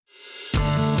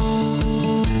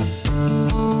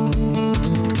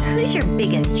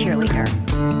biggest cheerleader?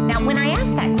 Now, when I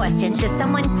ask that question, does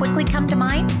someone quickly come to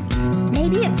mind?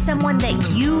 Maybe it's someone that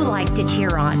you like to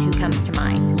cheer on who comes to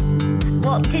mind.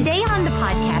 Well, today on the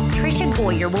podcast, Tricia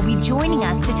Goyer will be joining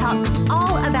us to talk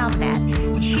all about that,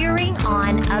 cheering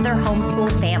on other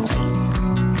homeschool families.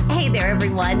 Hey there,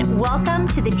 everyone. Welcome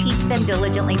to the Teach Them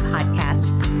Diligently podcast.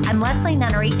 I'm Leslie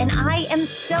Nunnery, and I am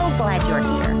so glad you're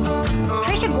here.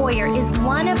 Tricia Goyer is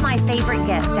one of my favorite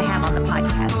guests to have on the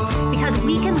podcast because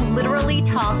we can literally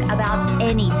talk about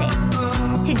anything.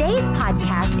 Today's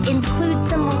podcast includes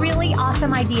some really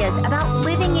awesome ideas about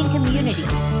living in community,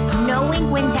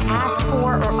 knowing when to ask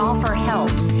for or offer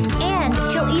help, and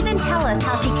she'll even tell us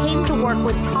how she came to work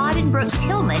with Todd and Brooke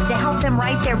Tillman to help them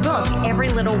write their book, Every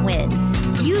Little Win.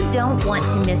 You don't want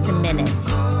to miss a minute.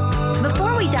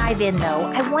 Before we dive in,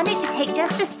 though, I wanted to take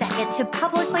just a second to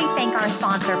publicly thank our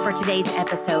sponsor for today's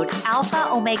episode,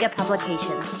 Alpha Omega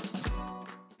Publications.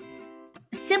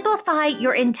 Simplify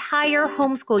your entire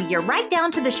homeschool year, right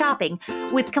down to the shopping,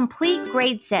 with complete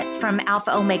grade sets from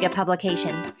Alpha Omega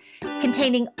Publications.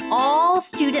 Containing all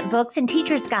student books and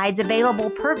teacher's guides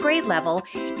available per grade level,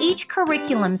 each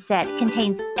curriculum set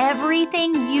contains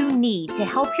everything you need to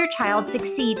help your child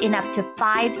succeed in up to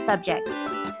 5 subjects.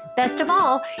 Best of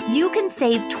all, you can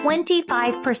save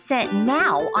 25%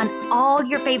 now on all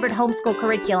your favorite homeschool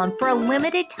curriculum for a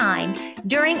limited time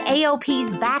during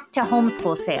AOP's Back to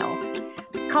Homeschool sale.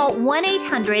 Call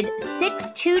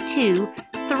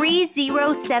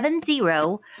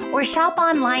 1-800-622-3070 or shop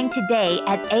online today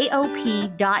at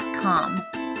AOP.com.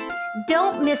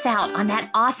 Don't miss out on that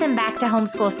awesome Back to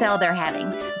Homeschool sale they're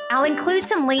having. I'll include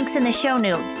some links in the show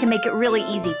notes to make it really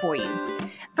easy for you.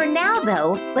 For now,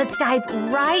 though, let's dive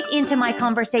right into my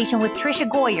conversation with Tricia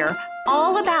Goyer,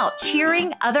 all about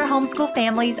cheering other homeschool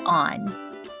families on.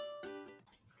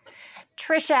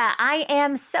 Tricia, I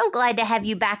am so glad to have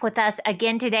you back with us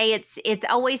again today. It's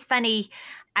always funny.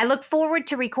 I look forward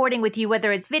to recording with you,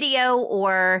 whether it's video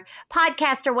or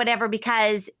podcast or whatever,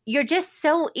 because you're just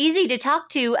so easy to talk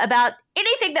to about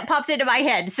anything that pops into my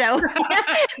head. So good,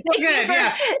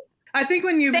 yeah. I think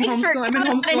when you've homeschooled, I've been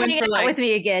homeschooling for with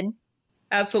me again.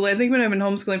 Absolutely. I think when I've been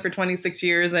homeschooling for 26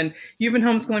 years and you've been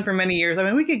homeschooling for many years, I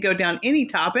mean, we could go down any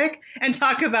topic and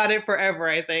talk about it forever,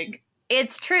 I think.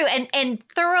 It's true, and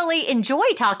thoroughly enjoy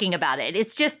talking about it.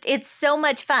 It's so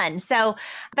much fun. So,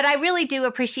 but I really do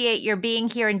appreciate your being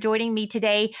here and joining me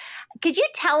today. Could you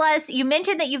tell us, you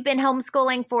mentioned that you've been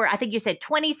homeschooling for, I think you said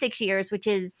 26 years, which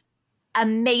is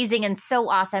amazing and so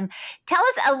awesome. Tell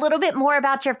us a little bit more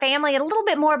about your family and a little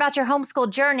bit more about your homeschool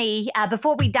journey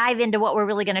before we dive into what we're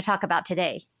really going to talk about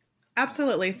today.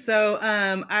 Absolutely. So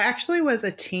I actually was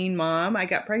a teen mom. I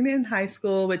got pregnant in high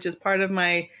school, which is part of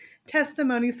my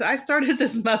testimony. So I started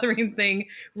this mothering thing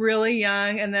really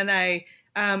young. And then I,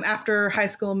 after high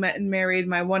school, met and married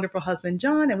my wonderful husband,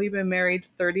 John, and we've been married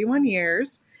 31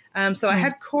 years. So I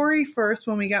had Corey first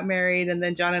when we got married, and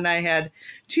then John and I had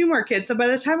 2 more kids. So by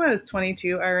the time I was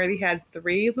 22, I already had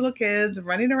 3 little kids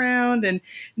running around and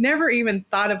never even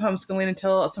thought of homeschooling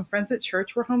until some friends at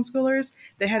church were homeschoolers.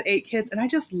 They had 8 kids, and I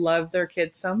just loved their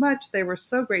kids so much. They were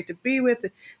so great to be with.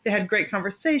 They had great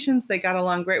conversations. They got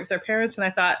along great with their parents. And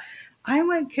I thought, I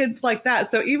want kids like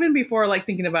that. So even before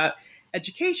thinking about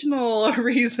educational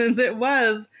reasons, it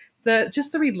was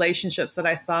just the relationships that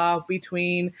I saw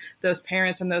between those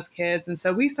parents and those kids. And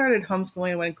so we started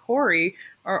homeschooling when Corey,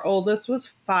 our oldest, was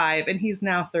 5, and he's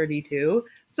now 32.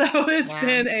 So it's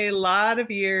been a lot of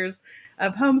years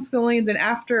of homeschooling. Then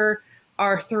after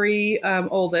our 3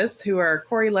 oldest, who are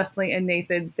Corey, Leslie, and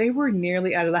Nathan, they were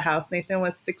nearly out of the house. Nathan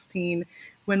was 16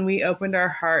 when we opened our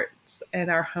hearts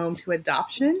and our home to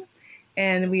adoption.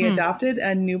 And we adopted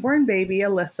a newborn baby,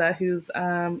 Alyssa, who's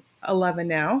 11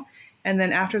 now. And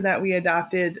then after that, we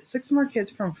adopted 6 more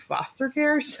kids from foster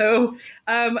care. So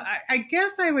I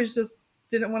guess I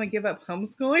didn't want to give up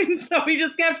homeschooling. So we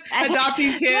just kept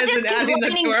adopting kids and adding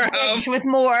them to our home. With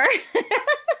more.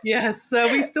 Yes. So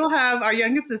we still have, our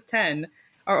youngest is 10.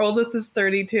 Our oldest is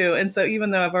 32. And so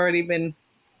even though I've already been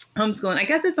homeschooling, I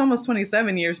guess it's almost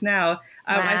 27 years now.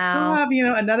 I still have,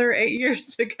 another 8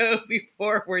 years to go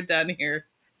before we're done here.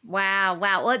 Wow.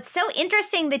 Well, it's so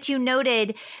interesting that you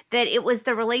noted that it was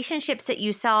the relationships that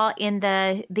you saw in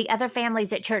the other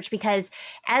families at church, because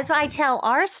as I tell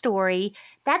our story,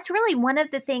 that's really one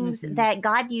of the things that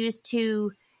God used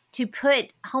to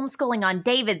put homeschooling on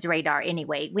David's radar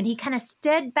anyway, when he kind of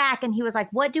stood back and he was like,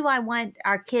 what do I want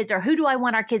our kids, or who do I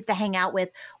want our kids to hang out with?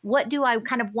 What do I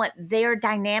kind of want their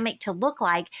dynamic to look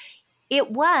like?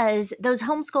 It was those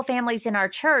homeschool families in our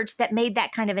church that made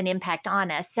that kind of an impact on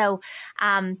us. So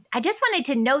I just wanted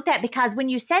to note that, because when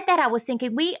you said that, I was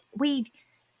thinking we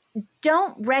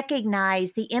don't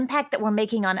recognize the impact that we're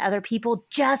making on other people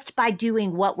just by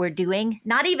doing what we're doing,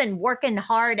 not even working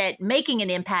hard at making an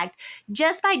impact,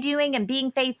 just by doing and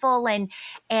being faithful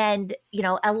and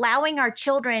allowing our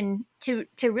children to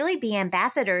really be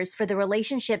ambassadors for the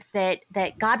relationships that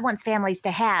God wants families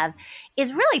to have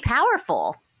is really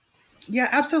powerful. Yeah,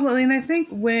 absolutely. And I think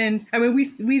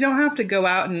we don't have to go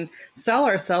out and sell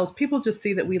ourselves. People just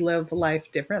see that we live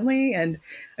life differently. And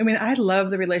I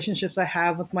love the relationships I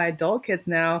have with my adult kids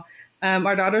now.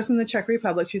 Our daughter's in the Czech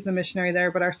Republic. She's a missionary there,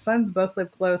 but our sons both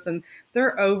live close and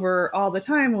they're over all the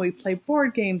time. And we play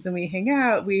board games and we hang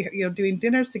out, doing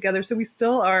dinners together. So we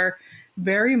still are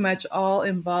very much all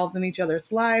involved in each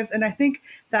other's lives. And I think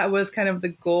that was kind of the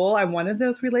goal. I wanted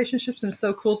those relationships, and it's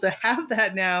so cool to have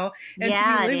that now and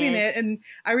to be living it. And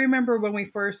I remember when we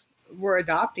first were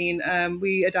adopting,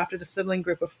 we adopted a sibling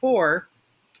group of 4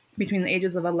 between the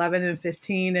ages of 11 and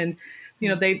 15. And,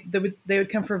 they would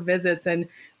come for visits, and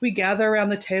we gather around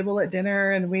the table at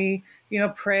dinner and we,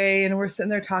 pray, and we're sitting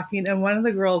there talking. And one of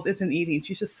the girls isn't eating.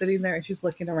 She's just sitting there and she's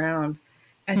looking around.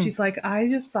 And she's like, I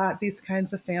just thought these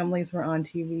kinds of families were on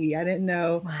TV. I didn't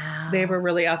know they were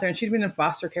really out there. And she'd been in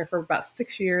foster care for about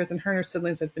 6 years, and her and her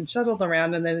siblings had been shuttled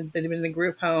around, and then they'd been in a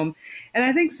group home. And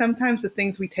I think sometimes the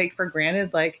things we take for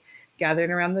granted, like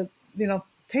gathering around the,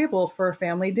 table for a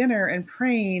family dinner and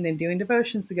praying and doing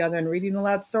devotions together and reading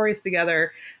aloud stories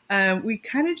together, we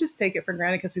kind of just take it for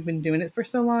granted because we've been doing it for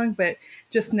so long. But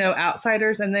just no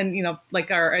outsiders. And then,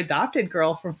 like our adopted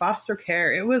girl from foster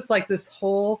care, it was like this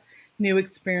whole new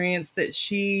experience that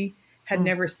she had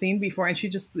never seen before. And she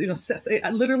just,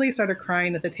 literally started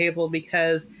crying at the table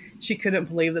because she couldn't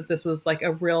believe that this was like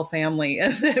a real family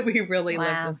and that we really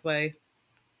lived this way.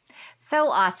 So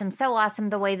awesome. So awesome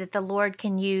the way that the Lord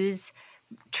can use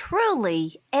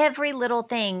truly every little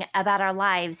thing about our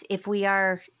lives if we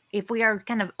are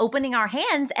kind of opening our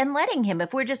hands and letting him.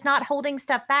 If we're just not holding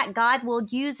stuff back, God will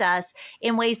use us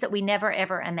in ways that we never,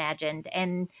 ever imagined.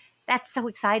 And that's so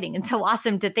exciting and so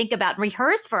awesome to think about and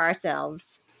rehearse for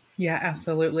ourselves. Yeah,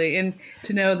 absolutely. And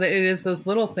to know that it is those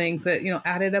little things that,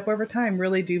 added up over time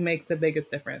really do make the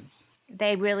biggest difference.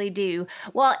 They really do.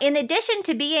 Well, in addition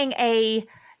to being a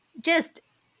just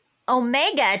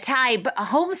omega type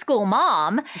homeschool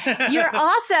mom, you've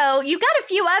got a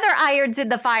few other irons in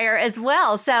the fire as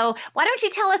well. So why don't you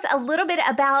tell us a little bit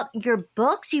about your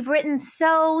books? You've written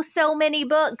so many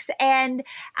books, and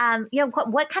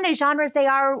what kind of genres they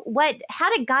are.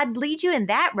 How did God lead you in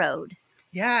that road?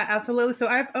 Yeah, absolutely. So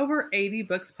I have over 80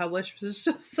 books published, which is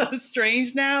just so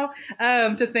strange now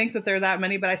to think that there are that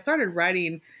many. But I started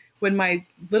writing when my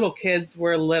little kids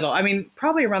were little.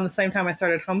 Probably around the same time I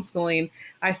started homeschooling.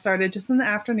 I started just in the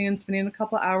afternoon, spending a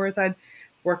couple of hours. I'd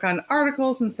work on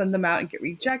articles and send them out and get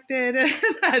rejected, and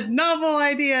had novel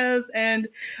ideas. And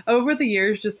over the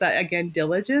years, just that, again,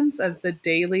 diligence of the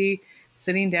daily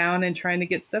sitting down and trying to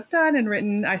get stuff done and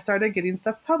written, I started getting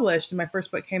stuff published. And my first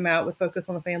book came out with Focus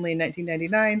on the Family in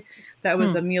 1999. That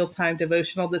was a mealtime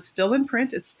devotional that's still in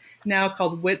print. It's now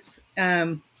called What's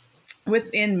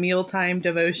in Mealtime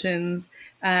Devotions.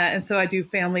 And so I do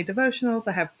family devotionals.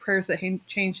 I have Prayers That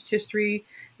Changed History,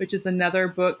 which is another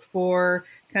book for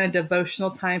kind of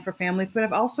devotional time for families. But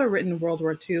I've also written World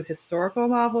War II historical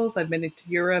novels. I've been to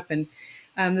Europe, and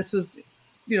this was,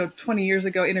 20 years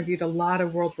ago, interviewed a lot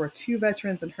of World War II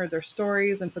veterans and heard their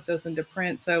stories and put those into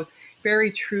print. So very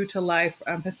true to life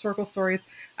historical stories.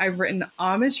 I've written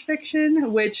Amish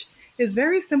fiction, which is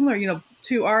very similar,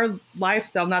 to our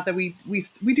lifestyle. Not that we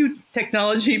do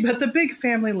technology, but the big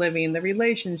family living, the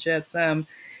relationships,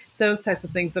 those types of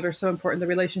things that are so important. The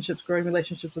relationships, growing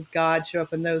relationships with God, show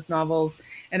up in those novels.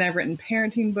 And I've written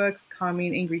parenting books.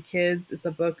 Calming Angry Kids is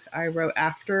a book I wrote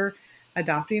after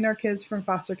adopting our kids from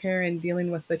foster care and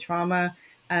dealing with the trauma.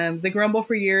 The Grumble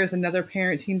for Years, another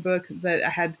parenting book that I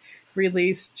had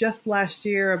released just last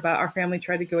year about our family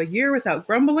tried to go a year without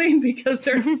grumbling because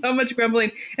there's so much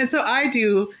grumbling. And so I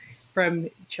do from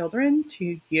children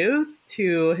to youth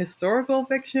to historical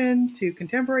fiction to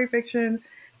contemporary fiction,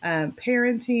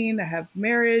 parenting. I have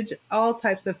marriage, all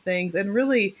types of things. And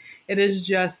really, it is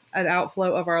just an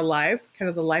outflow of our life, kind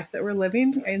of the life that we're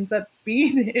living ends up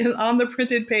being on the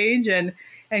printed page and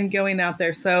going out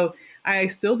there. So I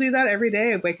still do that every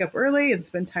day. I wake up early and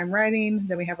spend time writing.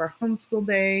 Then we have our homeschool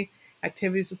day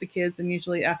activities with the kids, and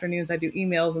usually afternoons I do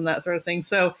emails and that sort of thing.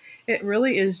 So it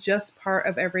really is just part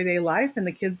of everyday life, and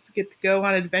the kids get to go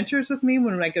on adventures with me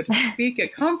when I go to speak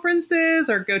at conferences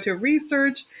or go to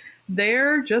research.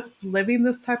 They're just living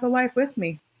this type of life with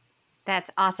me.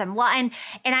 That's awesome. Well, and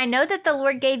I know that the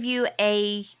Lord gave you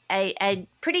a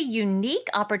pretty unique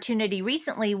opportunity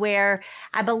recently where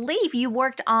I believe you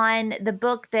worked on the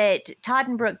book that Todd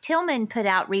and Brooke Tillman put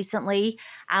out recently.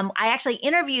 I actually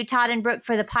interviewed Todd and Brooke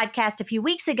for the podcast a few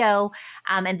weeks ago,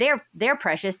 and they're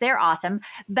precious, they're awesome.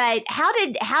 But how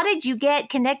did you get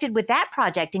connected with that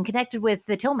project and connected with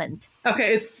the Tillmans?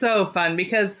 Okay, it's so fun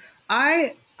because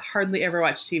I hardly ever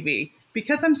watch TV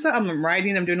because I'm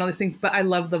writing, I'm doing all these things, but I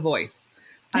love The Voice.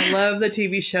 I love the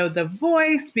TV show The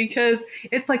Voice because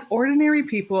it's like ordinary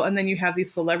people, and then you have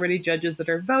these celebrity judges that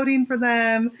are voting for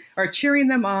them or cheering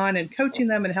them on and coaching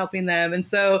them and helping them. And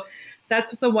so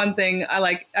that's the one thing I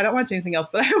like. I don't watch anything else,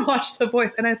 but I watched The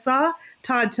Voice, and I saw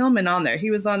Todd Tillman on there.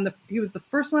 He was the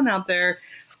first one out there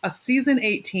of season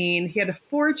 18. He had a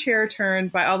 4-chair turn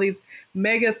by all these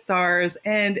mega stars,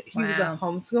 and he was a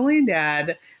homeschooling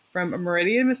dad from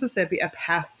Meridian, Mississippi, a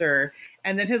pastor.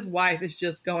 And then his wife is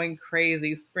just going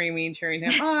crazy, screaming, cheering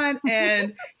him on.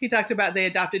 And he talked about they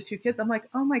adopted 2 kids. I'm like,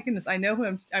 oh my goodness, I know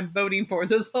who I'm voting for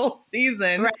this whole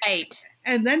season. Right.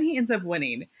 And then he ends up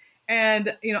winning.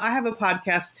 And, I have a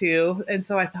podcast too. And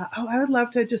so I thought, I would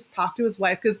love to just talk to his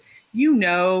wife because,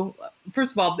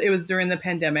 first of all, it was during the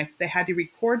pandemic. They had to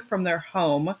record from their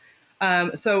home.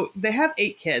 So they have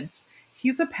 8 kids.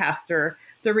 He's a pastor.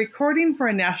 They're recording for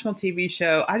a national TV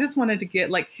show. I just wanted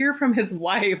to hear from his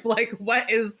wife, what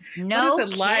is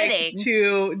it like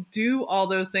to do all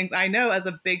those things? I know as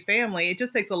a big family, it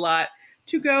just takes a lot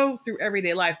to go through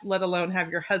everyday life, let alone have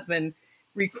your husband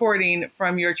recording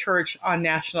from your church on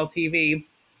national TV.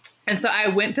 And so I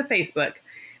went to Facebook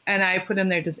and I put in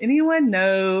there, does anyone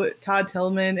know Todd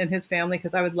Tillman and his family?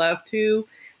 Because I would love to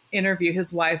interview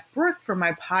his wife, Brooke, for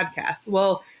my podcast.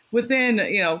 Well, within,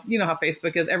 how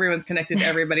Facebook is, everyone's connected to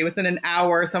everybody. Within an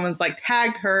hour, someone's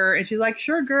tagged her and she's like,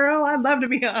 sure, girl, I'd love to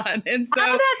be on. And so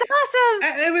that's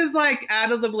awesome. It was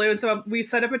out of the blue. And so we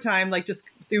set up a time, just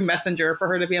through Messenger for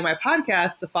her to be on my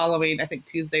podcast the following, I think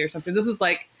Tuesday or something. This was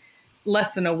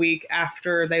less than a week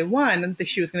after they won, and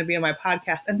she was going to be on my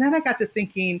podcast. And then I got to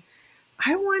thinking,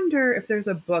 I wonder if there's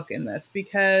a book in this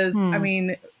because,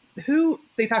 who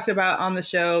they talked about on the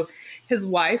show, his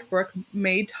wife, Brooke,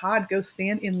 made Todd go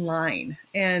stand in line.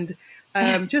 And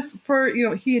just for,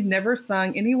 he had never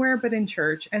sung anywhere but in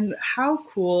church. And how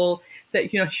cool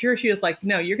that, sure, she was like,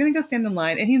 no, you're going to go stand in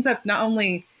line. And he ends up not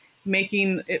only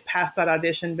making it past that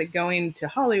audition, but going to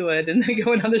Hollywood and then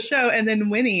going on the show and then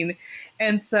winning.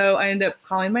 And so I ended up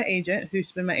calling my agent,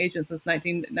 who's been my agent since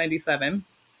 1997.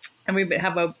 And we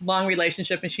have a long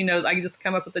relationship, and she knows I can just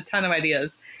come up with a ton of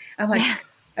ideas. I'm like,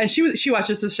 and she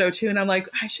watches the show too. And I'm like,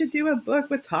 I should do a book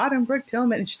with Todd and Brooke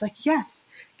Tillman. And she's like, yes.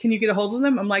 Can you get a hold of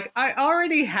them? I'm like, I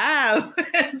already have.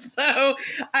 And so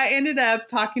I ended up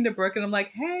talking to Brooke, and I'm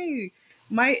like, hey,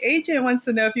 my agent wants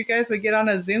to know if you guys would get on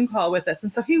a Zoom call with us.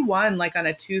 And so he won on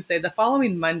a Tuesday. The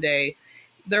following Monday,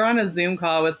 they're on a Zoom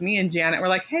call with me and Janet. We're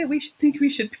like, hey, we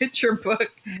should pitch your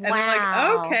book. And they're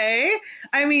like, okay.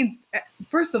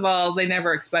 First of all, they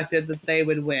never expected that they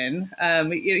would win.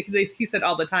 He said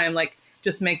all the time,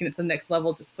 just making it to the next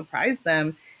level to surprise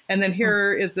them. And then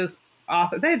here is this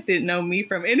author. They didn't know me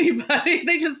from anybody.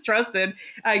 They just trusted,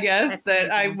 I guess, that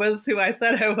I was who I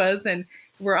said I was. And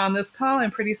we're on this call,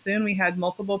 and pretty soon we had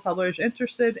multiple publishers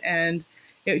interested, and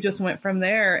it just went from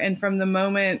there. And from the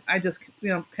moment I just,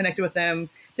 connected with them,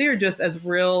 they are just as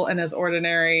real and as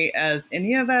ordinary as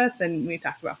any of us. And we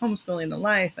talked about homeschooling and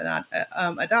life and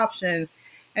adoption.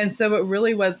 And so it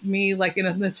really was me,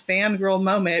 in this fangirl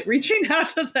moment, reaching out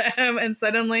to them, and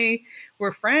suddenly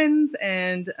we're friends.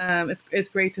 And it's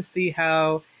great to see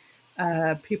how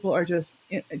people are just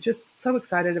so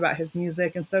excited about his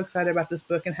music and so excited about this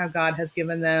book, and how God has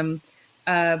given them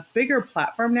a bigger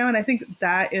platform now. And I think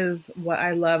that is what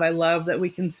I love. I love that we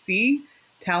can see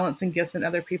talents and gifts in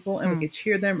other people, and we can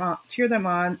cheer them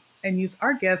on and use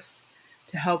our gifts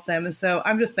to help them. And so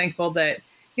I'm just thankful that,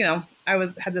 I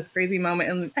had this crazy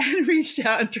moment and reached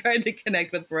out and tried to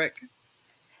connect with Brooke.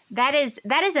 That is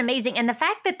amazing. And the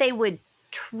fact that they would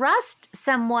trust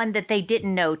someone that they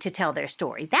didn't know to tell their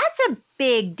story, that's a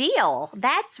big deal.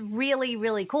 That's really,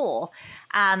 really cool.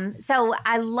 So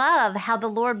I love how the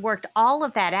Lord worked all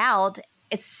of that out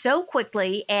so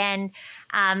quickly. And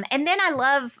then I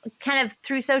love kind of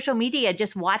through social media,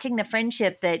 just watching the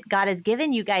friendship that God has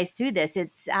given you guys through this.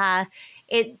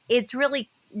 It's really,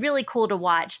 really cool to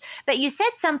watch. But you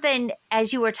said something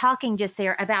as you were talking just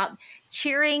there about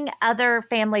cheering other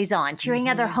families on, cheering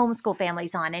other homeschool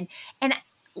families on. And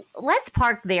let's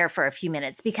park there for a few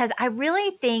minutes, because I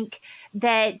really think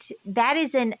that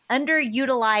is an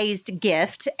underutilized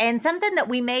gift, and something that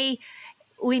we may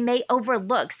we may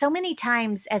overlook. So many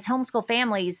times as homeschool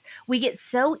families, we get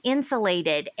so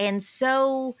insulated and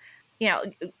so, you know,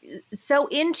 so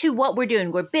into what we're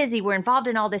doing. We're busy, we're involved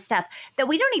in all this stuff that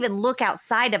we don't even look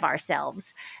outside of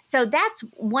ourselves. So that's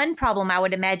one problem I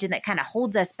would imagine that kind of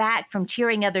holds us back from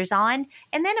cheering others on.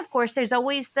 And then of course there's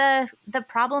always the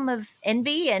problem of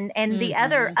envy and the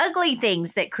other ugly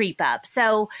things that creep up.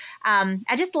 So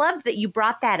I just loved that you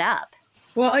brought that up.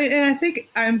 Well, and I think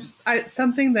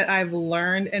something that I've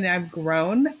learned and I've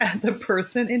grown as a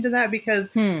person into that, because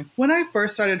when I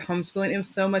first started homeschooling, it was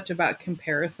so much about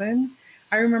comparison.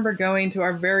 I remember going to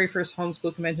our very first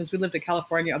homeschool conventions. We lived in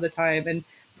California all the time, and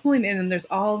pulling in, and there's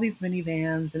all these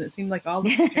minivans, and it seemed like all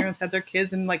the parents had their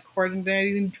kids in like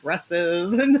coordinating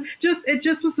dresses, and it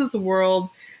just was this world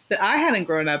that I hadn't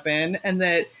grown up in, and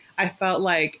that I felt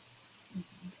like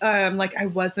I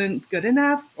wasn't good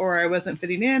enough, or I wasn't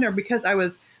fitting in, or because I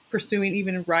was pursuing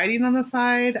even writing on the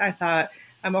side, I thought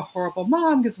I'm a horrible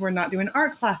mom because we're not doing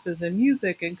art classes and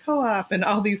music and co-op and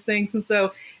all these things. And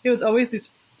so it was always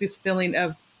this feeling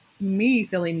of me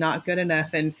feeling not good enough.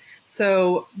 And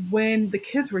so when the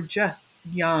kids were just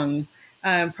young,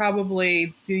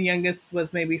 probably the youngest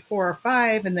was maybe 4 or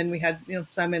 5, and then we had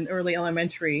some in early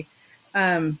elementary.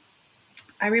 I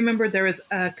remember there was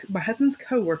my husband's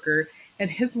coworker, and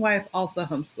his wife also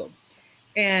homeschooled.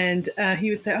 And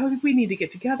he would say, "Oh, we need to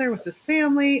get together with this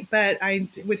family." But I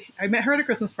met her at a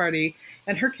Christmas party,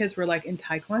 and her kids were like in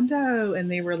Taekwondo, and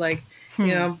they were like,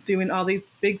 doing all these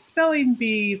big spelling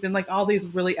bees and like all these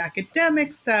really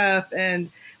academic stuff. And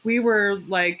we were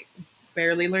like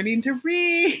barely learning to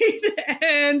read.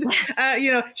 And,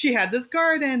 she had this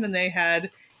garden, and they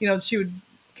had, she would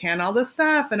can all this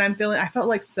stuff. And I felt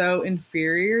like so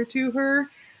inferior to her.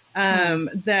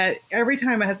 That every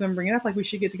time my husband would bring it up, like we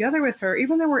should get together with her,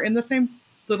 even though we're in the same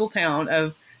little town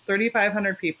of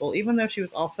 3,500 people, even though she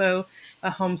was also a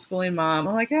homeschooling mom,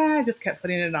 I'm like, I just kept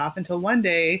putting it off until one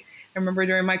day, I remember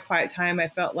during my quiet time, I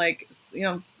felt like,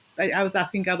 I was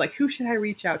asking God, like, who should I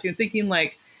reach out to? And thinking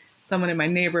like someone in my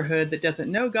neighborhood that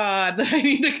doesn't know God that I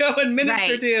need to go and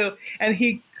minister to. And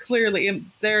he clearly,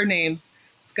 in their names,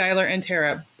 Skylar and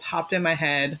Tara, popped in my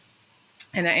head.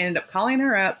 And I ended up calling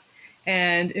her up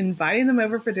and inviting them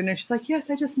over for dinner. She's like,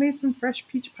 "Yes, I just made some fresh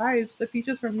peach pies, the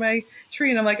peaches from my tree."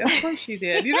 And I'm like, "Of course you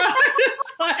did."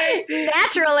 Just like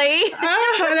naturally.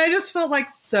 And I just felt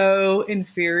like so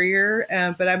inferior.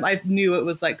 But I knew it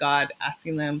was like God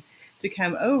asking them to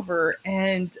come over.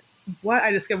 And what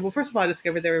I discovered, well, first of all, I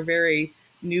discovered they were very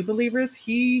new believers.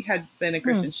 He had been a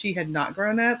Christian. She had not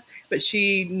grown up, but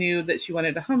she knew that she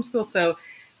wanted to homeschool. So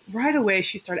right away,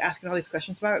 she started asking all these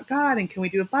questions about God, and can we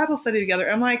do a Bible study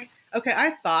together? I'm like, okay,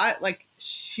 I thought like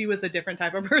she was a different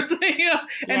type of person,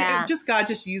 and God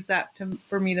just used that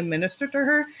for me to minister to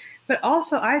her. But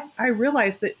also I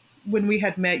realized that when we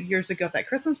had met years ago at that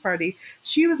Christmas party,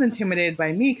 she was intimidated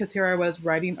by me because here I was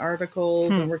writing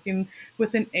articles and working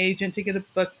with an agent to get a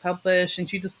book published. And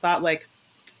she just thought like,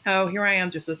 oh, here I am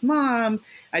just this mom.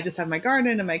 I just have my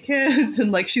garden and my kids,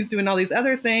 and like she's doing all these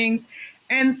other things.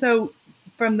 And so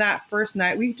from that first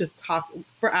night, we just talked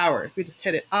for hours. We just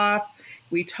hit it off.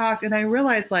 We talked, and I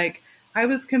realized like I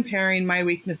was comparing my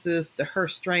weaknesses to her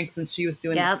strengths, and she was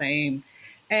doing the same.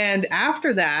 And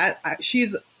after that,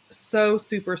 she's so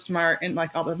super smart in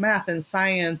like all the math and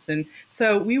science. And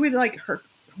so we would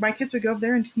my kids would go over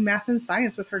there and do math and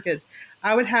science with her kids.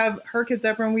 I would have her kids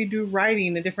over and we'd do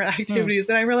writing and different activities.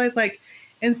 And I realized like,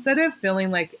 instead of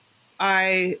feeling like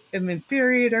I am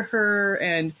inferior to her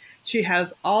and she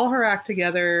has all her act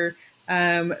together,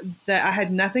 that I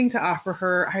had nothing to offer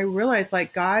her, I realized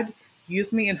like God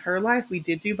used me in her life. We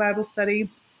did do Bible study.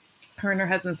 Her and her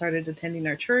husband started attending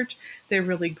our church. They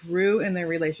really grew in their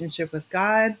relationship with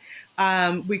God.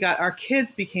 Our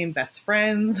kids became best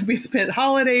friends. We spent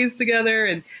holidays together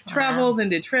and traveled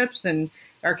and did trips, and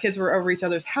our kids were over each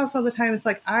other's house all the time. It's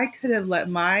like I could have let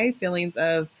my feelings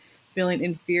of feeling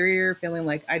inferior, feeling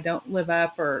like I don't live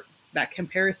up, or that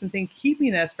comparison thing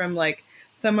keeping us from like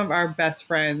some of our best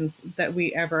friends that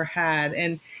we ever had.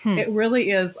 And it really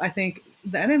is, I think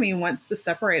the enemy wants to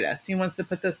separate us. He wants to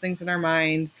put those things in our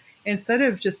mind instead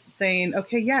of just saying,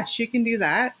 okay, yeah, she can do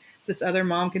that. This other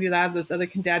mom can do that. This other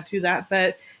dad do that.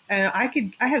 But I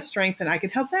have strengths and I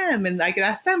could help them and I could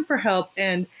ask them for help.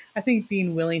 And I think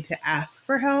being willing to ask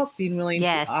for help, being willing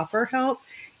to offer help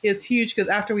is huge. Because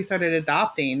after we started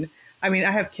adopting, I mean,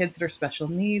 I have kids that are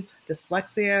special needs,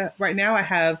 dyslexia. Right now I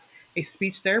have a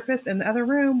speech therapist in the other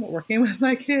room working with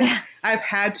my kids. I've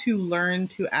had to learn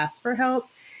to ask for help.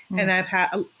 And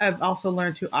I've also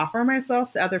learned to offer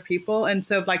myself to other people. And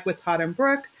so like with Todd and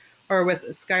Brooke or with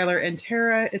Skylar and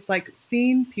Tara, it's like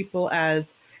seeing people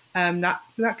as not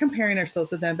comparing ourselves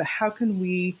to them, but how can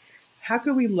we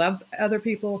love other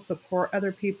people, support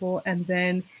other people, and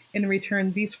then in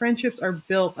return, these friendships are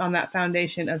built on that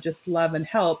foundation of just love and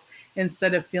help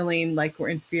instead of feeling like we're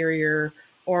inferior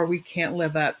or we can't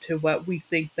live up to what we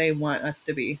think they want us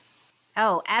to be.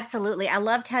 Oh, absolutely. I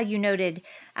loved how you noted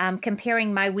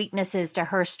comparing my weaknesses to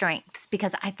her strengths,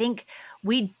 because I think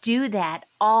we do that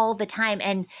all the time.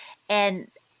 And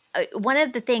one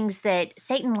of the things that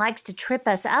Satan likes to trip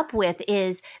us up with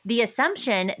is the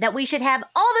assumption that we should have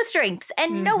all the strengths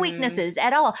and no Mm-hmm. weaknesses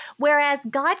at all. Whereas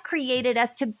God created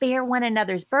us to bear one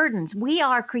another's burdens. We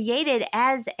are created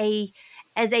as a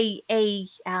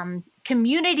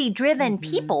community driven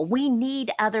Mm-hmm. people. We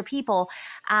need other people.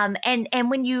 And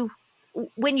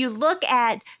when you look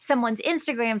at someone's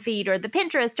Instagram feed or the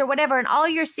Pinterest or whatever, and all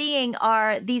you're seeing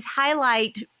are these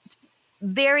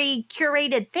very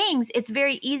curated things, it's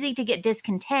very easy to get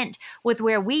discontent with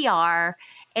where we are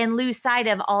and lose sight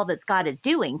of all that God is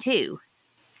doing too.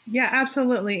 Yeah,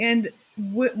 absolutely. And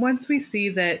once we see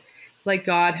that, like,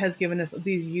 God has given us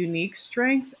these unique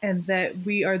strengths and that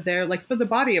we are there, like, for the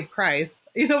body of Christ,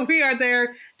 we are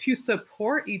there to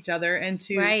support each other and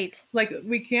to, Right. like,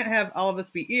 we can't have all of us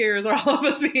be ears or all of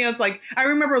us be hands. Like, I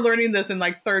remember learning this in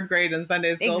like third grade in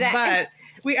Sunday school, Exactly. but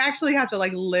we actually have to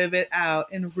like live it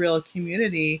out in real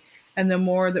community. And the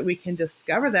more that we can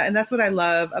discover that, and that's what I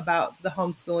love about the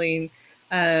homeschooling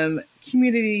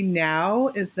community now,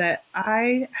 is that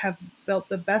I have built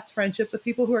the best friendships with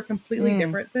people who are completely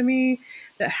different than me,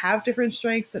 that have different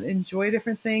strengths and enjoy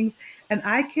different things. And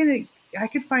I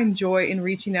could find joy in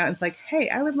reaching out and it's like, hey,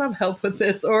 I would love help with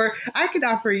this, or I could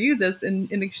offer you this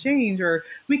in exchange, or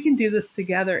we can do this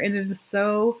together. And it is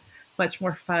so much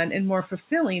more fun and more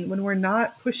fulfilling when we're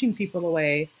not pushing people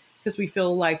away because we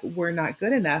feel like we're not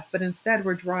good enough, but instead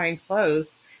we're drawing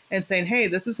close and saying, hey,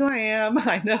 this is who I am.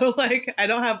 I know, like, I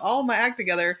don't have all my act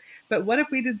together, but what if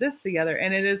we did this together?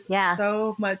 And it is Yeah.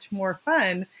 so much more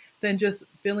fun than just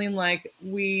feeling like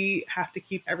we have to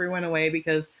keep everyone away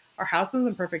because our house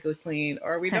isn't perfectly clean,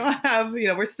 or we don't have,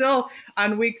 we're still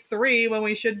on week 3 when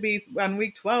we should be on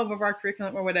week 12 of our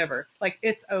curriculum or whatever. Like,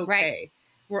 it's okay. Right.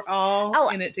 We're all Oh,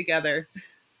 in it together.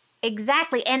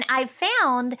 exactly. And I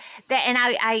found that, and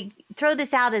I throw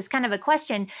this out as kind of a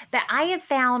question, that I have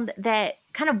found that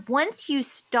kind of once you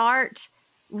start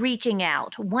reaching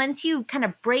out, once you kind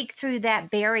of break through that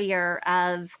barrier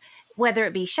of whether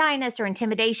it be shyness or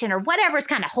intimidation or whatever's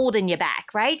kind of holding you back,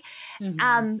 right?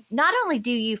 Mm-hmm. Not only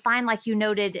do you find, like you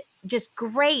noted, just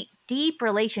great, deep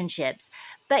relationships,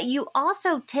 but you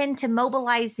also tend to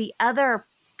mobilize the other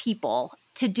people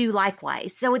to do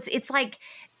likewise. So it's like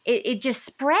it just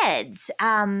spreads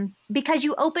because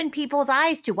you open people's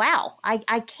eyes to, wow,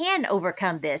 I can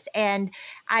overcome this. And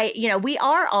we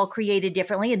are all created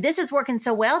differently and this is working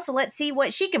so well. So let's see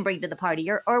what she can bring to the party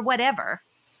or whatever.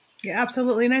 Yeah,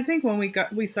 absolutely. And I think when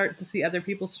we start to see other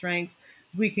people's strengths,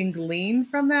 we can glean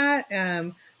from that.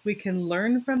 We can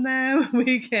learn from them.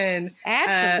 We can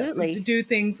Absolutely. do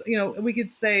things. We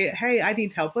could say, "Hey, I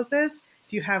need help with this.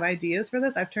 Do you have ideas for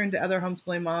this?" I've turned to other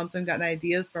homeschooling moms and gotten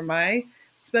ideas for my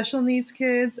special needs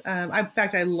kids. In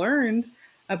fact, I learned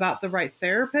about the right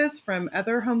therapist from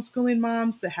other homeschooling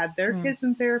moms that had their kids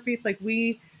in therapy. It's like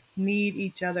we need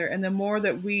each other, and the more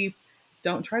that we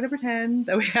don't try to pretend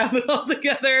that we have it all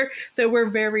together, that we're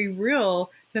very real,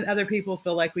 then other people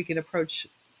feel like they can approach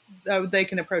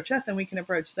us and we can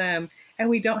approach them. And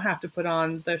we don't have to put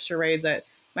on the charade that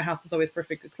my house is always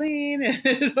perfectly clean and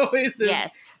it always is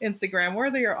Yes. Instagram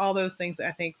worthy, or all those things.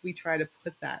 I think we try to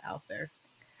put that out there.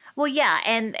 Well, yeah,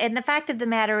 and the fact of the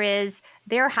matter is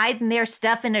they're hiding their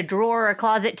stuff in a drawer or a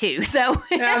closet too. So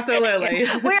Absolutely.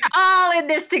 we're all in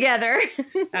this together.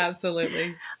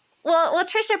 Absolutely. Well,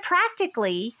 Trisha,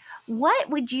 practically, what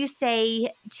would you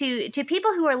say to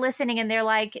people who are listening and they're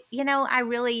like,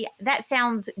 that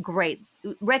sounds great.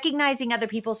 Recognizing other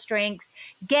people's strengths,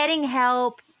 getting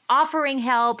help, offering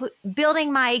help,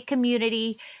 building my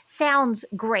community sounds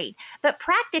great. But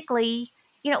practically,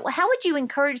 how would you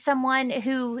encourage someone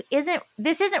who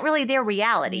this isn't really their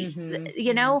reality,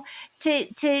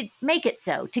 to make it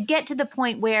so, to get to the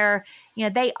point where,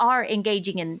 they are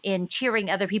engaging in cheering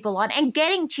other people on and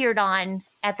getting cheered on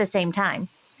at the same time?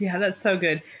 Yeah, that's so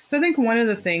good. So I think one of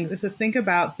the things is to think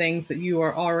about things that you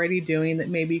are already doing that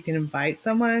maybe you can invite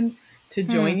someone to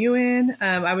join you in.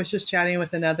 I was just chatting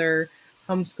with another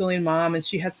homeschooling mom and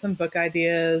she had some book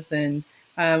ideas and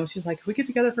she's like, we get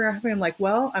together for our hobby. I'm like,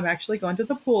 well, I'm actually going to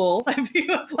the pool.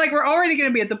 Like, we're already going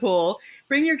to be at the pool.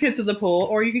 Bring your kids to the pool,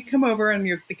 or you could come over and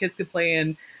the kids could play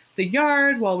in the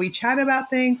yard while we chat about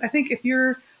things. I think if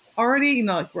you're already,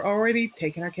 like, we're already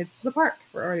taking our kids to the park.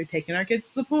 We're already taking our kids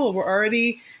to the pool. We're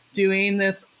already doing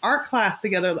this art class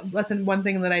together. That's one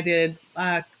thing that I did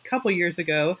a couple years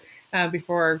ago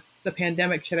before the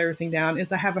pandemic shut everything down,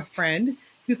 is I have a friend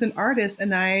who's an artist,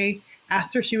 and I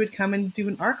asked her if she would come and do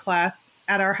an art class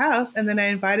at our house. And then I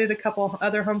invited a couple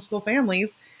other homeschool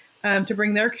families to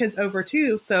bring their kids over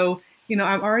too. So,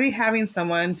 I'm already having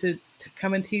someone to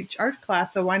come and teach art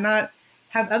class. So why not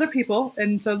have other people?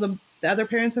 And so the other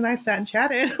parents and I sat and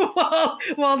chatted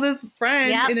while this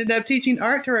friend ended up teaching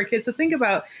art to our kids. So think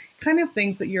about kind of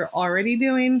things that you're already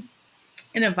doing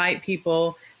and invite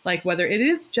people, like whether it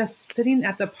is just sitting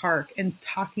at the park and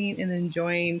talking and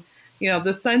enjoying,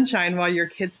 the sunshine while your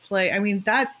kids play. I mean,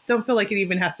 don't feel like it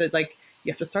even has to, like,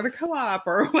 you have to start a co-op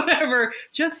or whatever.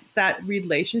 Just that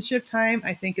relationship time,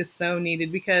 I think, is so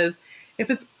needed, because if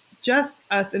it's just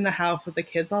us in the house with the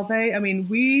kids all day, I mean,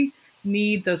 we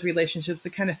need those relationships to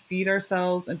kind of feed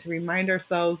ourselves and to remind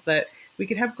ourselves that we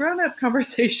could have grown-up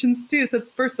conversations too. So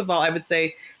first of all, I would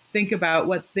say, think about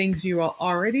what things you are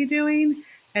already doing,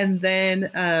 and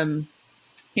then,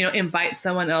 invite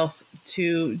someone else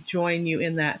to join you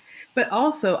in that. But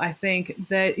also, I think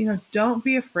that, don't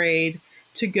be afraid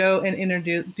to go and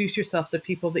introduce yourself to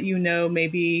people that may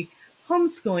be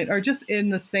homeschooling or just in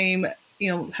the same,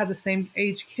 have the same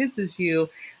age kids as you.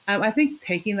 I think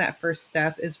taking that first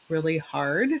step is really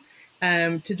hard,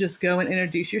 to just go and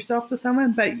introduce yourself to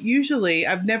someone. But usually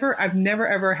I've never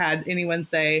ever had anyone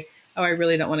say, oh, I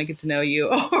really don't want to get to know you,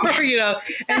 or,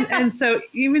 and so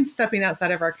even stepping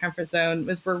outside of our comfort zone,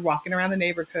 as we're walking around the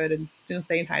neighborhood and,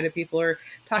 saying hi to people or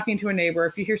talking to a neighbor,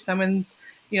 if you hear someone's,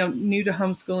 new to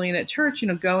homeschooling at church,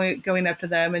 going up to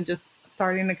them and just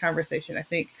starting a conversation, I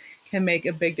think can make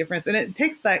a big difference. And it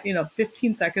takes that,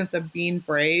 15 seconds of being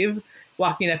brave,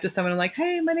 walking up to someone and like,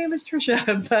 hey, my name is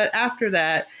Trisha. But after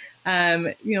that,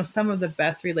 some of the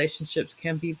best relationships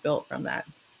can be built from that.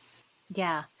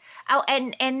 Yeah. Oh,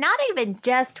 and not even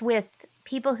just with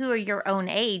people who are your own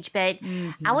age, but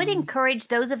I would encourage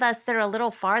those of us that are a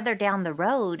little farther down the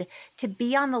road to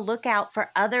be on the lookout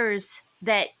for others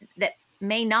that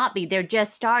may not be. They're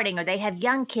just starting, or they have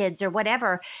young kids or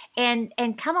whatever, and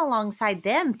come alongside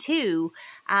them too.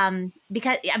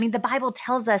 Because I mean, the Bible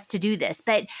tells us to do this,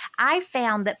 but I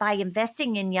found that by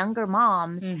investing in younger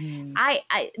moms,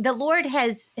 the Lord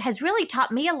has really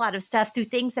taught me a lot of stuff through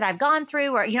things that I've gone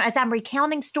through, or, as I'm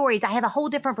recounting stories, I have a whole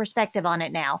different perspective on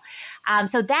it now.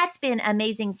 So that's been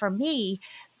amazing for me,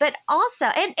 but also,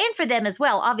 and for them as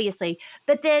well, obviously,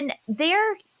 but then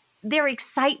their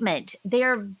excitement,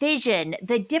 their vision,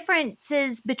 the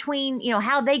differences between,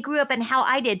 how they grew up and how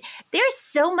I did. There's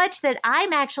so much that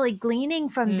I'm actually gleaning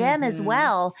from them as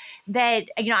well that,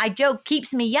 I joke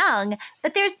keeps me young,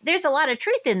 but there's a lot of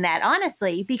truth in that,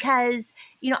 honestly, because,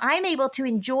 I'm able to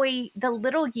enjoy the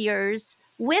little years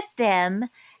with them.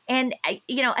 And,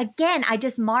 again, I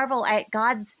just marvel at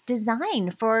God's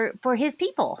design for his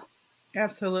people.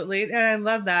 Absolutely. And I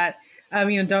love that.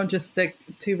 Don't just stick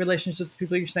to relationships with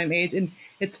people your same age. And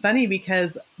it's funny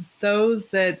because those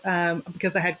that,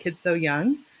 because I had kids so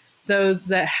young, those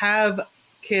that have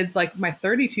kids like my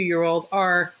 32-year-old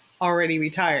are already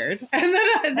retired. And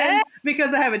then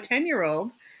because I have a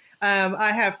 10-year-old,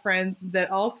 I have friends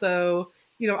that also,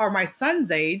 are my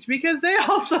son's age, because they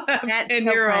also have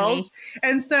 10-year-olds. So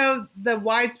and so the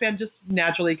wide span, just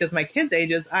naturally, because my kids'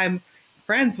 ages, I'm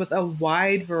friends with a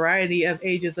wide variety of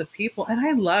ages of people. And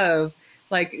I love,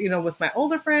 like, with my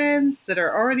older friends that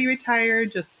are already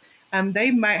retired, just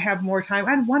they might have more time.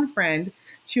 I had one friend,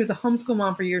 she was a homeschool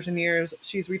mom for years and years.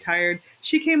 She's retired.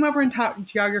 She came over and taught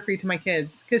geography to my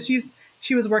kids because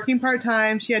she was working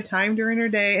part-time. She had time during her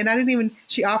day, and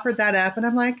she offered that up. And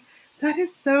I'm like, that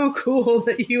is so cool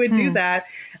that you would do that.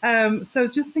 So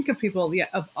just think of people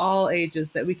of all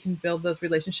ages that we can build those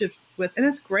relationships with. And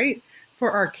it's great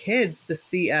for our kids to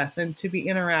see us and to be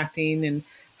interacting and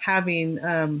having,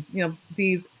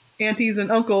 these aunties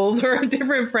and uncles or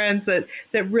different friends that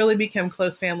really become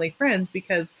close family friends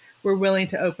because we're willing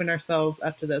to open ourselves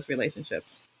up to those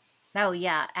relationships. Oh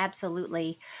yeah,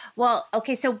 absolutely. Well,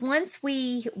 okay. So once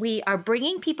we are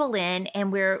bringing people in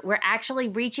and we're actually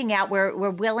reaching out, we're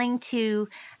willing to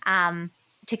kind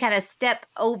of step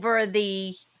over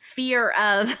the fear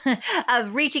of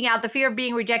of reaching out, the fear of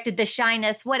being rejected, the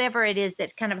shyness, whatever it is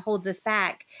that kind of holds us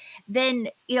back. Then,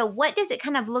 what does it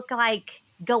kind of look like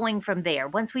going from there?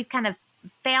 Once we've kind of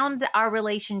found our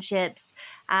relationships,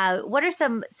 what are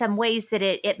some ways that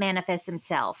it manifests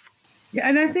himself? Yeah,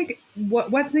 and I think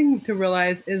one thing to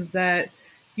realize is that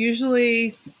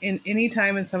usually in any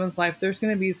time in someone's life, there's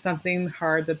going to be something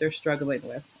hard that they're struggling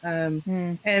with.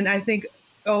 And I think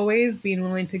always being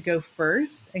willing to go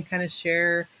first and kind of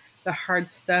share the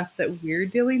hard stuff that we're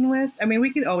dealing with. I mean,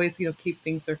 we can always, keep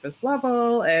things surface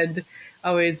level and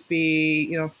always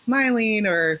be, smiling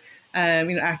or,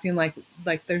 acting like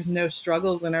there's no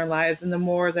struggles in our lives. And the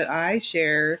more that I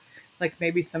share, like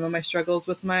maybe some of my struggles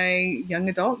with my young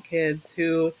adult kids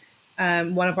who,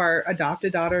 one of our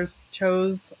adopted daughters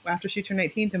chose after she turned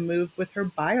 18 to move with her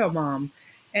bio mom.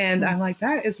 And I'm like,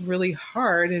 that is really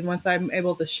hard. And once I'm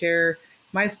able to share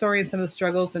my story and some of the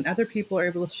struggles, and other people are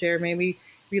able to share maybe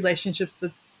relationships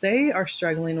that they are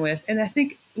struggling with. And I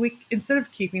think we, instead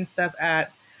of keeping stuff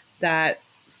at that,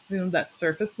 that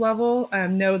surface level,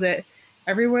 know that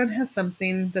everyone has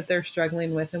something that they're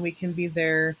struggling with, and we can be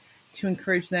there to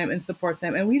encourage them and support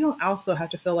them. And we don't also have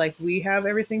to feel like we have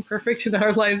everything perfect in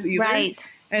our lives either. Right.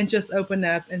 And just open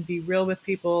up and be real with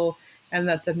people and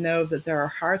let them know that there are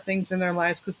hard things in their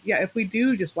lives. Because, if we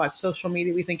do just watch social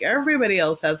media, we think everybody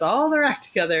else has all their act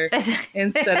together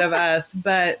instead of us.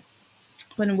 But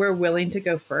when we're willing to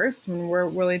go first, when we're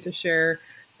willing to share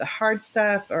the hard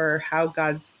stuff or how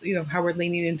God's, how we're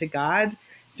leaning into God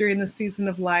during the season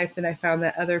of life, then I found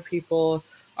that other people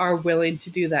are willing to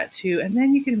do that too. And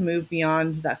then you can move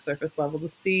beyond that surface level to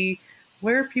see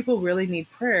where people really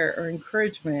need prayer or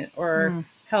encouragement or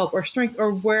help or strength,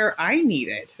 or where I need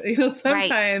it.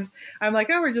 Sometimes I'm like,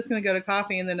 oh, we're just going to go to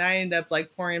coffee. And then I end up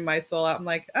like pouring my soul out. I'm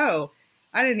like, oh,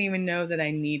 I didn't even know that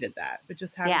I needed that. But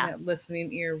just having that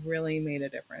listening ear really made a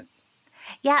difference.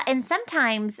 Yeah. And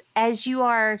sometimes as you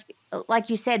are, like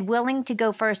you said, willing to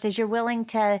go first, as you're willing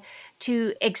to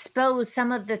expose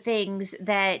some of the things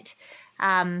that,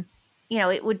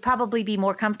 it would probably be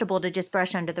more comfortable to just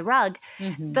brush under the rug.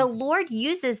 Mm-hmm. The Lord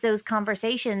uses those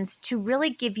conversations to really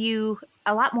give you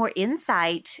a lot more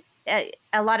insight,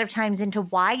 a lot of times into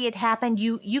why it happened.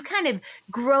 You kind of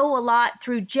grow a lot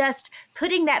through just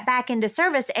putting that back into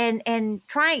service and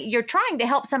you're trying to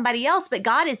help somebody else, but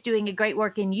God is doing a great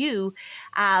work in you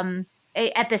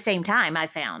at the same time, I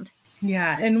found.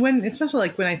 Yeah. And especially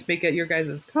like when I speak at your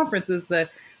guys' conferences, the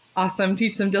awesome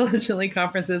Teach Them Diligently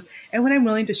conferences, and when I'm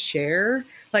willing to share,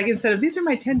 like instead of these are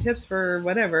my 10 tips for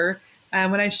whatever,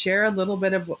 when I share a little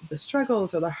bit of the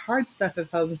struggles or the hard stuff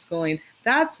of homeschooling,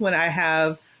 that's when I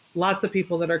have lots of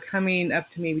people that are coming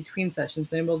up to me between sessions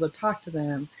and able to talk to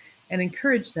them and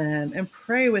encourage them and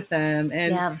pray with them.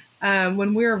 And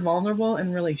when we're vulnerable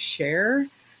and really share,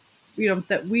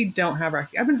 that we don't have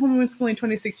I've been homeschooling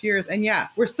 26 years and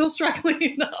we're still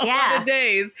struggling a lot of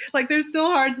days. Like there's still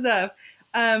hard stuff.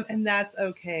 And that's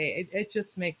okay. It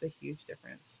just makes a huge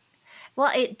difference.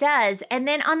 Well, it does. And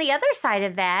then on the other side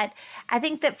of that, I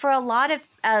think that for a lot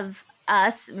of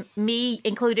us, me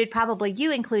included, probably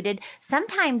you included,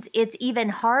 sometimes it's even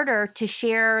harder to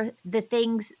share the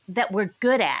things that we're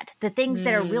good at, the things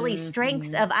that are really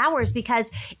strengths of ours,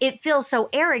 because it feels so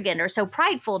arrogant or so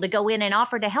prideful to go in and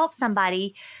offer to help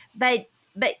somebody. But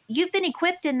you've been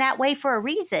equipped in that way for a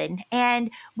reason.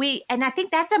 And I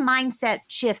think that's a mindset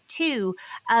shift too,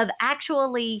 of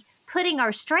actually putting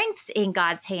our strengths in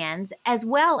God's hands as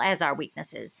well as our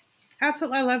weaknesses.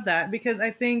 Absolutely. I love that, because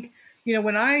I think,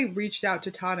 when I reached out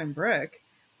to Todd and Brooke,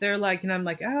 they're like, I'm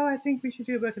like, oh, I think we should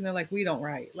do a book. And they're like, we don't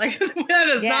write. Like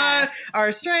that is not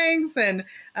our strengths. And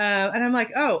I'm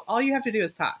like, oh, all you have to do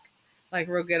is talk. Like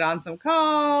we'll get on some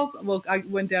calls. I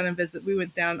went down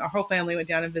and our whole family went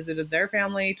down and visited their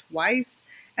family twice.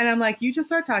 And I'm like, you just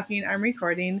start talking, I'm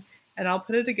recording, and I'll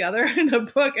put it together in a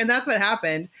book. And that's what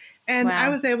happened. And I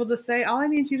was able to say, all I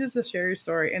need you to do is share your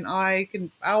story. And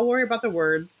I'll worry about the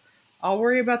words. I'll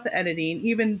worry about the editing.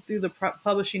 Even through the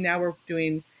publishing now, we're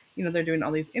doing, they're doing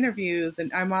all these interviews,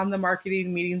 and I'm on the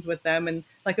marketing meetings with them. And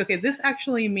like, okay, this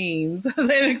actually means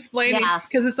they're explaining,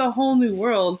 because it's a whole new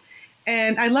world.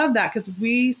 And I love that, because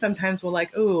we sometimes will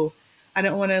like, oh, I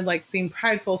don't want to like seem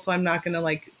prideful, so I'm not going to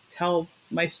like tell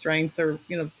my strengths or,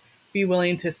 be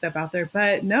willing to step out there.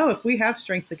 But no, if we have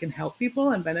strengths that can help people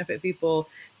and benefit people,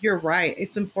 you're right.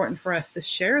 It's important for us to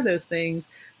share those things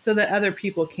so that other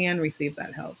people can receive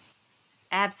that help.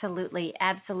 Absolutely.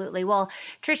 Absolutely. Well,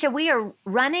 Tricia, we are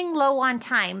running low on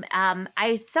time.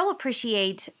 I so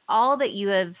appreciate all that you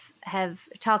have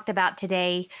talked about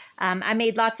today. I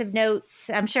made lots of notes.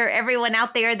 I'm sure everyone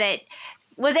out there that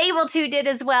was able to did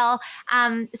as well.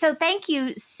 So thank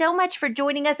you so much for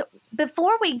joining us.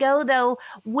 Before we go, though,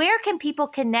 where can people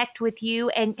connect with you,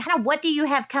 and kind of what do you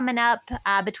have coming up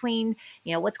between,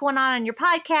 what's going on your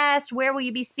podcast? Where will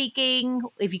you be speaking?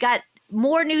 If you got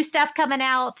more new stuff coming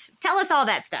out, tell us all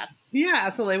that stuff. Yeah,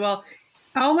 absolutely. Well,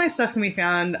 all my stuff can be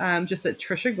found just at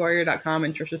TriciaGoyer.com,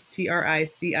 and Tricia's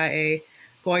TRICIA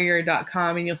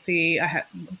Goyer.com. And you'll see I have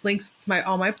links to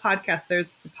all my podcasts.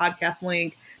 There's a podcast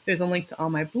link. There's a link to all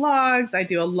my blogs. I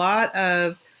do a lot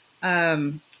of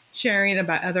sharing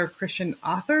about other Christian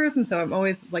authors. And so I'm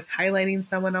always like highlighting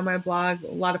someone on my blog,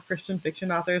 a lot of Christian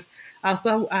fiction authors. I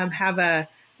also have a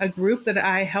group that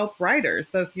I help writers.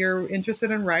 So if you're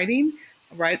interested in writing,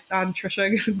 write on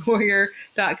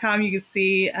TrishaGoyer.com. You can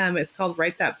see it's called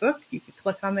Write That Book. You can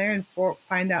click on there and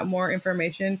find out more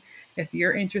information if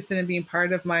you're interested in being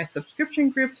part of my subscription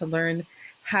group to learn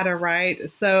how to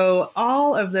write. So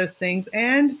all of those things.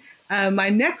 And my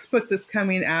next book that's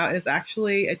coming out is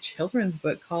actually a children's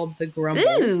book called The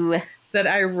Grumbles that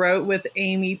I wrote with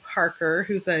Amy Parker,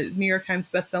 who's a New York Times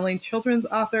bestselling children's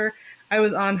author. I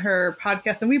was on her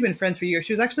podcast, and we've been friends for years.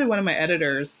 She was actually one of my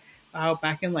editors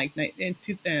back in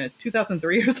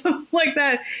 2003 or something like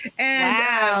that. And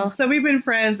wow. So we've been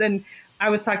friends, and I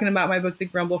was talking about my book, The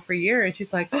Grumble, for a year, and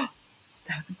she's like, oh,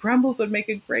 The Grumbles would make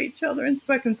a great children's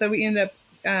book. And so we ended up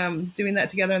doing that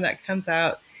together, and that comes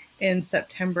out in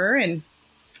September. And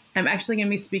I'm actually going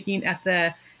to be speaking at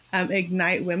the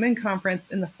Ignite Women Conference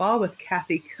in the fall with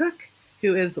Kathy Cook,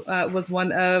 who was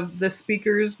one of the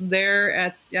speakers there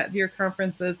at your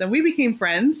conferences. And we became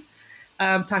friends,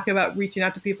 talking about reaching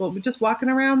out to people, just walking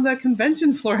around the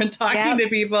convention floor and talking to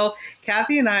people.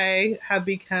 Kathy and I have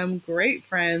become great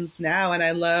friends now, and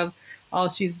I love all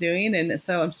she's doing. And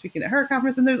so I'm speaking at her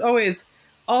conference, and there's always,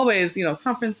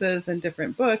 conferences and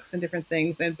different books and different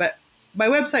things. But my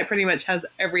website pretty much has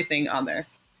everything on there.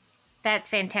 That's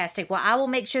fantastic. Well, I will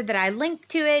make sure that I link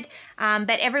to it.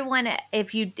 But everyone,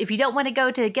 if you don't want to go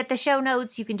to get the show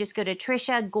notes, you can just go to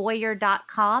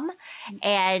TrishaGoyer.com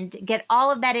and get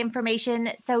all of that information.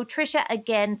 So Trisha,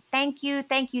 again, thank you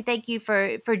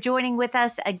for joining with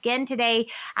us again today.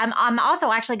 I'm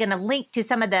also actually going to link to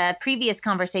some of the previous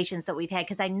conversations that we've had,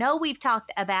 because I know we've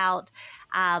talked about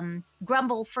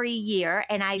grumble-free year,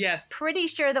 and I'm pretty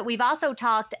sure that we've also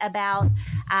talked about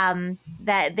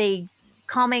that the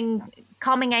calming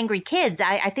angry kids.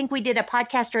 I think we did a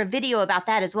podcast or a video about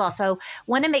that as well. So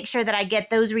want to make sure that I get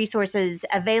those resources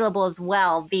available as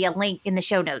well via link in the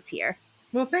show notes here.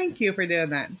 Well, thank you for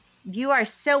doing that. You are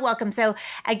so welcome. So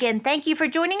again, thank you for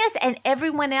joining us, and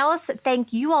everyone else,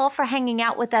 thank you all for hanging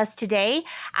out with us today.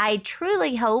 I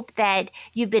truly hope that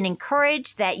you've been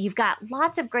encouraged, that you've got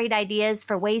lots of great ideas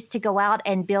for ways to go out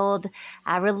and build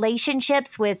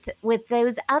relationships with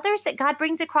those others that God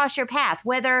brings across your path,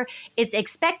 whether it's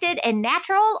expected and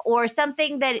natural or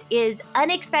something that is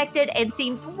unexpected and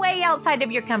seems way outside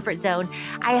of your comfort zone.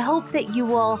 I hope that you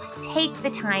will take the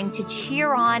time to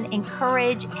cheer on,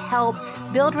 encourage, help,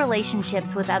 build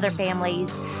relationships with other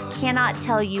families. Cannot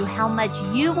tell you how much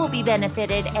you will be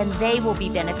benefited and they will be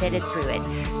benefited through it.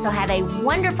 So have a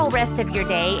wonderful rest of your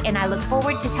day, and I look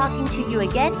forward to talking to you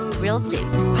again real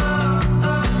soon.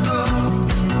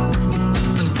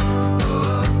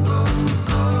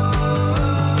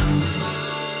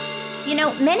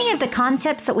 Many of the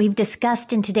concepts that we've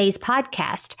discussed in today's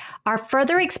podcast are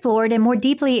further explored and more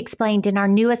deeply explained in our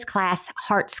newest class,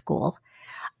 Heart School.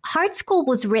 Heart School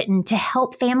was written to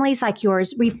help families like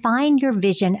yours refine your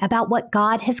vision about what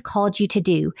God has called you to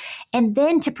do, and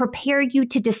then to prepare you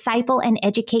to disciple and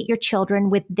educate your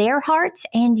children with their hearts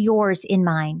and yours in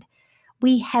mind.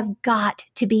 We have got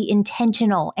to be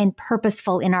intentional and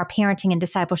purposeful in our parenting and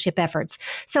discipleship efforts.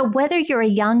 So whether you're a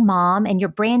young mom and you're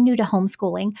brand new to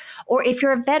homeschooling, or if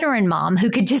you're a veteran mom who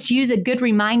could just use a good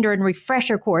reminder and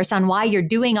refresher course on why you're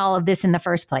doing all of this in the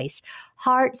first place,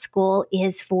 Heart School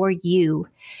is for you.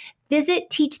 Visit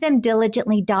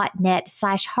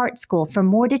teachthemdiligently.net/heartschool for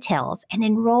more details and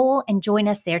enroll and join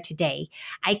us there today.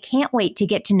 I can't wait to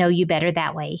get to know you better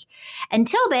that way.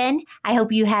 Until then, I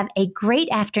hope you have a great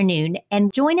afternoon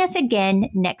and join us again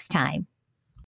next time.